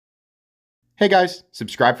Hey guys,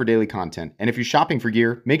 subscribe for daily content, and if you're shopping for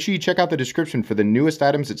gear, make sure you check out the description for the newest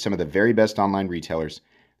items at some of the very best online retailers.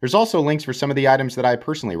 There's also links for some of the items that I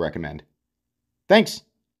personally recommend. Thanks!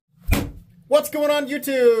 What's going on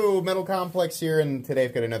YouTube? Metal Complex here, and today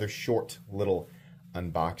I've got another short little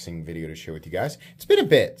unboxing video to share with you guys. It's been a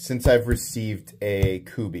bit since I've received a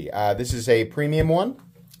Kubey. This is a premium one.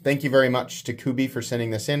 Thank you very much to Kubey for sending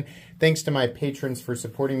this in. Thanks to my patrons for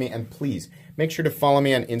supporting me, and please make sure to follow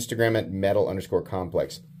me on Instagram at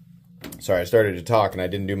metal_complex. Sorry, I started to talk and I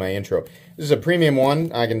didn't do my intro. This is a premium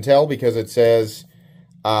one, I can tell, because it says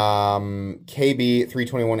KB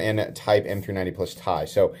 321N type M390 plus tie.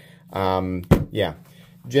 So, yeah,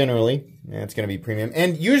 generally, it's going to be premium.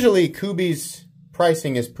 And usually, Kubey's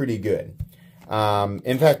pricing is pretty good.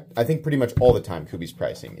 In fact, I think pretty much all the time Kubey's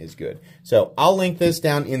pricing is good. So I'll link this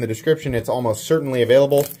down in the description. It's almost certainly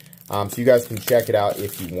available, so you guys can check it out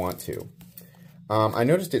if you want to. I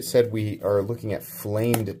noticed it said we are looking at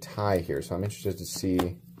flamed tie here, so I'm interested to see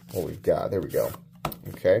what we've got. There we go.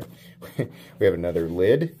 Okay, we have another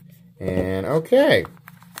lid, and okay,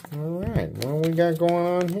 all right. What we got going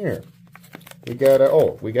on here? We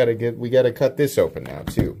gotta we gotta cut this open now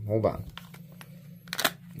too. Hold on.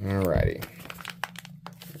 Alrighty.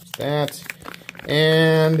 That,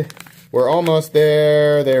 and we're almost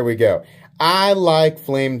there. There we go. I like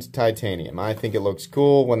flamed titanium. I think it looks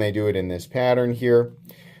cool when they do it in this pattern here.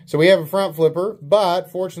 So we have a front flipper,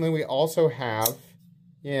 but fortunately we also have,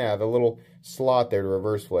 yeah, the little slot there to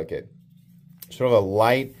reverse flick it. Sort of a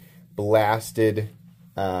light blasted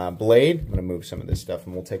blade. I'm going to move some of this stuff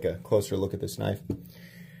and we'll take a closer look at this knife.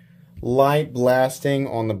 Light blasting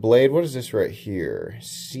on the blade. What is this right here?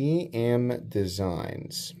 CM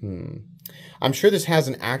Designs. I'm sure this has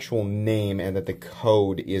an actual name and that the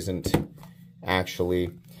code isn't actually...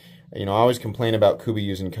 You know, I always complain about Kubey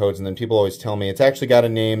using codes, and then people always tell me it's actually got a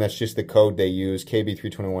name. That's just the code they use,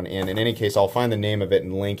 KB321N. In any case, I'll find the name of it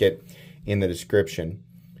and link it in the description.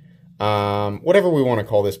 Whatever we want to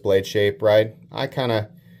call this blade shape, right? I don't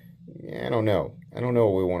know. I don't know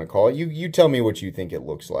what we want to call it. You tell me what you think it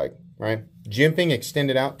looks like. Right? Jimping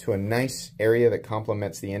extended out to a nice area that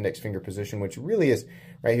complements the index finger position, which really is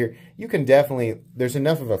right here. You can definitely, there's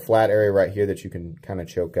enough of a flat area right here that you can kind of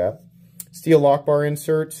choke up. Steel lock bar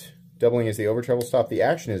insert, doubling as the over treble stop. The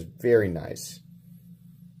action is very nice.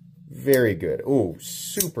 Very good. Ooh,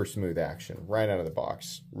 super smooth action right out of the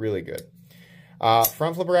box. Really good.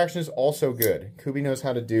 Front flipper action is also good. Kubey knows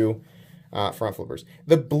how to do front flippers.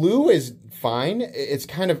 The blue is fine. It's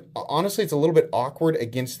kind of, honestly, it's a little bit awkward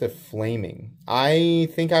against the flaming. I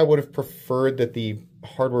think I would have preferred that the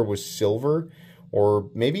hardware was silver, or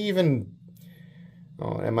maybe even,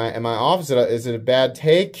 am I off? Is it a bad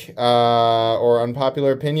take or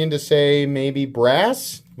unpopular opinion to say maybe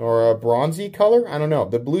brass or a bronzy color? I don't know.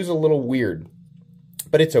 The blue's a little weird,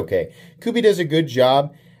 but it's okay. Kubey does a good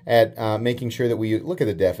job at making sure that we look at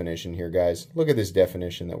the definition here, guys. Look at this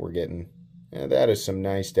definition that we're getting. Yeah, that is some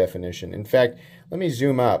nice definition. In fact, let me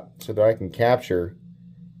zoom up so that I can capture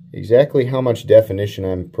exactly how much definition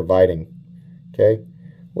I'm providing. Okay,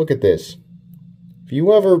 look at this. If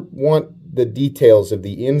you ever want the details of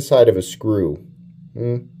the inside of a screw,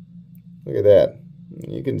 look at that.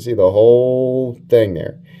 You can see the whole thing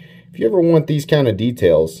there. If you ever want these kind of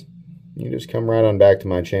details, you just come right on back to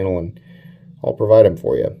my channel and I'll provide them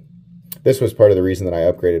for you. This was part of the reason that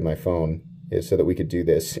I upgraded my phone, is so that we could do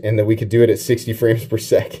this, and that we could do it at 60 frames per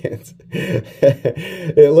second.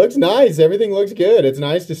 It looks nice. Everything looks good. It's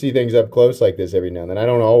nice to see things up close like this every now and then. I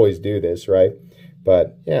don't always do this, right?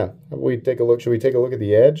 But yeah, we take a look. Should we take a look at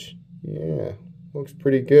the edge? Yeah, looks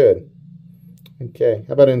pretty good. Okay,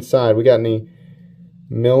 how about inside? We got any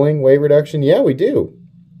milling, weight reduction? Yeah, we do.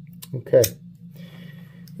 Okay.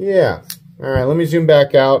 Yeah. All right, let me zoom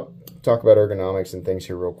back out, talk about ergonomics and things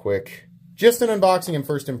here real quick. Just an unboxing and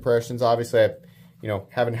first impressions. Obviously, I,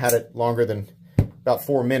 haven't had it longer than about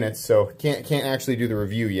 4 minutes, so can't actually do the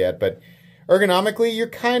review yet. But ergonomically, you're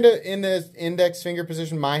kind of in the index finger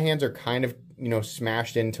position. My hands are kind of,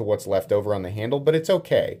 smashed into what's left over on the handle, but it's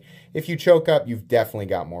okay. If you choke up, you've definitely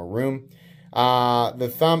got more room.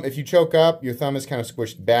 The thumb, if you choke up, your thumb is kind of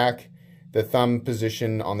squished back. The thumb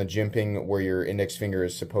position on the jimping where your index finger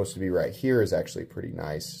is supposed to be right here is actually pretty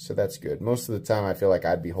nice, so that's good. Most of the time I feel like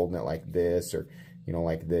I'd be holding it like this, or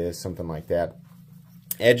like this, something like that.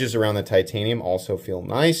 Edges around the titanium also feel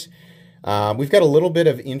nice. We've got a little bit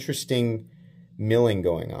of interesting milling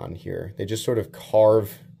going on here. They just sort of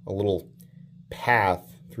carve a little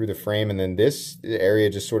path through the frame, and then this area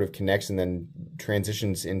just sort of connects and then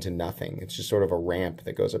transitions into nothing. It's just sort of a ramp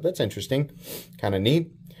that goes up. That's interesting, kind of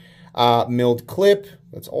neat. Milled clip,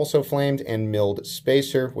 that's also flamed, and milled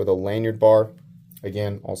spacer with a lanyard bar,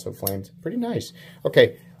 again, also flamed. Pretty nice.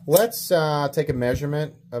 Okay, let's take a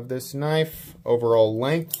measurement of this knife, overall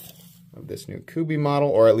length of this new Kubey model,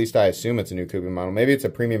 or at least I assume it's a new Kubey model. Maybe it's a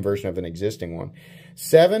premium version of an existing one.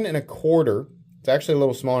 7 1/4. It's actually a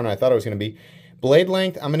little smaller than I thought it was going to be. Blade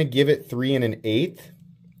length, I'm going to give it 3 1/8.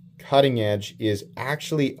 Cutting edge is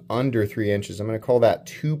actually under 3 inches. I'm going to call that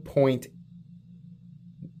 2.9.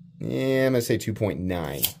 Yeah, I'm going to say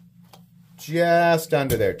 2.9. Just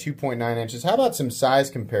under there, 2.9 inches. How about some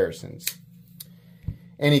size comparisons?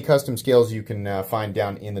 Any custom scales you can find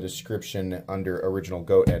down in the description under Original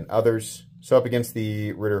Goat and others. So up against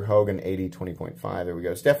the Ritter Hogan 80 20.5. There we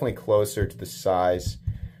go. It's definitely closer to the size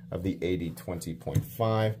of the 80 20.5.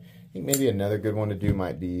 I think maybe another good one to do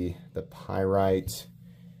might be the Pyrite.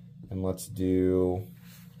 And let's do,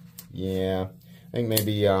 yeah, I think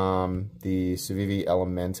maybe the Civivi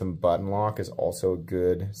Elementum button lock is also a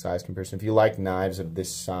good size comparison. If you like knives of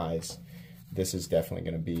this size, this is definitely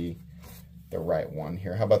going to be the right one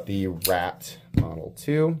here. How about the Rat Model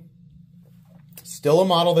 2? Still a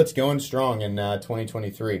model that's going strong in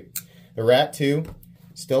 2023. The Rat 2,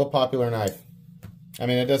 still a popular knife. I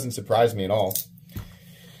mean, it doesn't surprise me at all.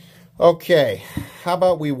 Okay, how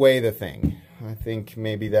about we weigh the thing? I think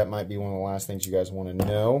maybe that might be one of the last things you guys want to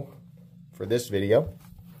know for this video.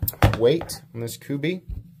 Weight on this Kubey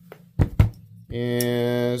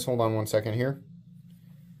is, hold on one second here.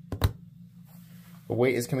 The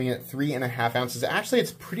weight is coming in at 3.5 ounces. Actually,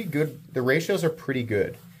 it's pretty good. The ratios are pretty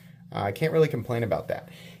good. I can't really complain about that.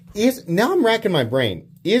 Now I'm racking my brain.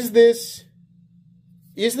 Is this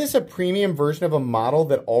a premium version of a model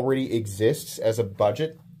that already exists as a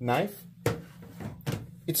budget knife?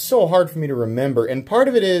 It's so hard for me to remember, and part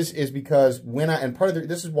of it is because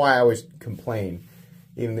this is why I always complain,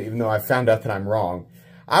 even though I found out that I'm wrong.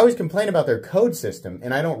 I always complain about their code system,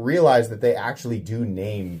 and I don't realize that they actually do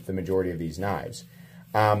name the majority of these knives.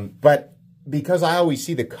 But because I always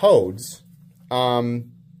see the codes, I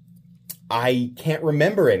can't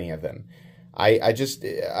remember any of them. I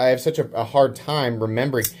have such a hard time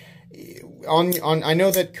remembering. I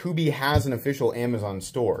know that Kubey has an official Amazon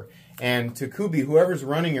store. And to Kubey, whoever's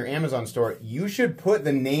running your Amazon store, you should put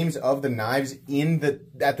the names of the knives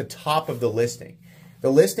at the top of the listing. The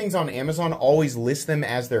listings on Amazon always list them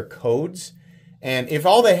as their codes. And if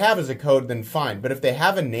all they have is a code, then fine. But if they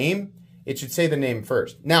have a name, it should say the name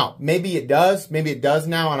first. Now, maybe it does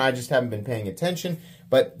now, and I just haven't been paying attention.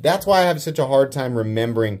 But that's why I have such a hard time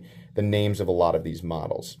remembering the names of a lot of these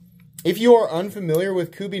models. If you are unfamiliar with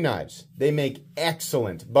Kubey knives, they make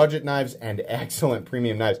excellent budget knives and excellent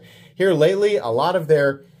premium knives. Here lately, a lot of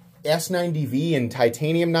their S90V and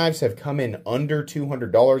titanium knives have come in under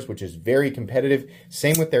 $200, which is very competitive.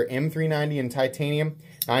 Same with their M390 and titanium.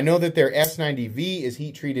 Now, I know that their S90V is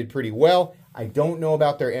heat treated pretty well. I don't know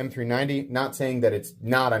about their M390. Not saying that it's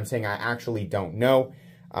not. I'm saying I actually don't know.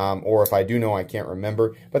 Or if I do know, I can't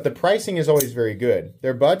remember. But the pricing is always very good.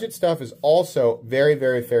 Their budget stuff is also very,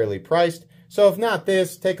 very fairly priced. So if not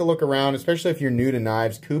this, take a look around, especially if you're new to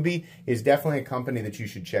knives. Kubey is definitely a company that you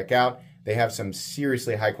should check out. They have some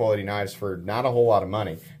seriously high quality knives for not a whole lot of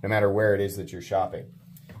money, no matter where it is that you're shopping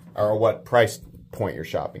or what price point you're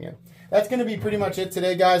shopping in. That's going to be pretty much it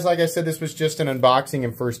today, guys. Like I said, this was just an unboxing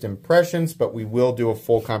and first impressions, but we will do a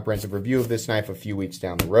full comprehensive review of this knife a few weeks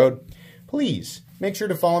down the road. Please make sure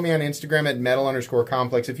to follow me on Instagram at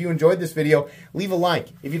metal_complex. If you enjoyed this video, leave a like.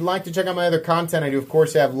 If you'd like to check out my other content, I do, of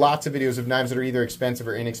course, have lots of videos of knives that are either expensive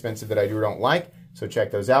or inexpensive that I do or don't like, so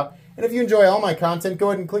check those out. And if you enjoy all my content, go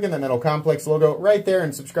ahead and click on that Metal Complex logo right there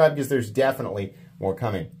and subscribe because there's definitely more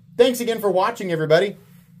coming. Thanks again for watching, everybody,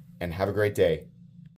 and have a great day.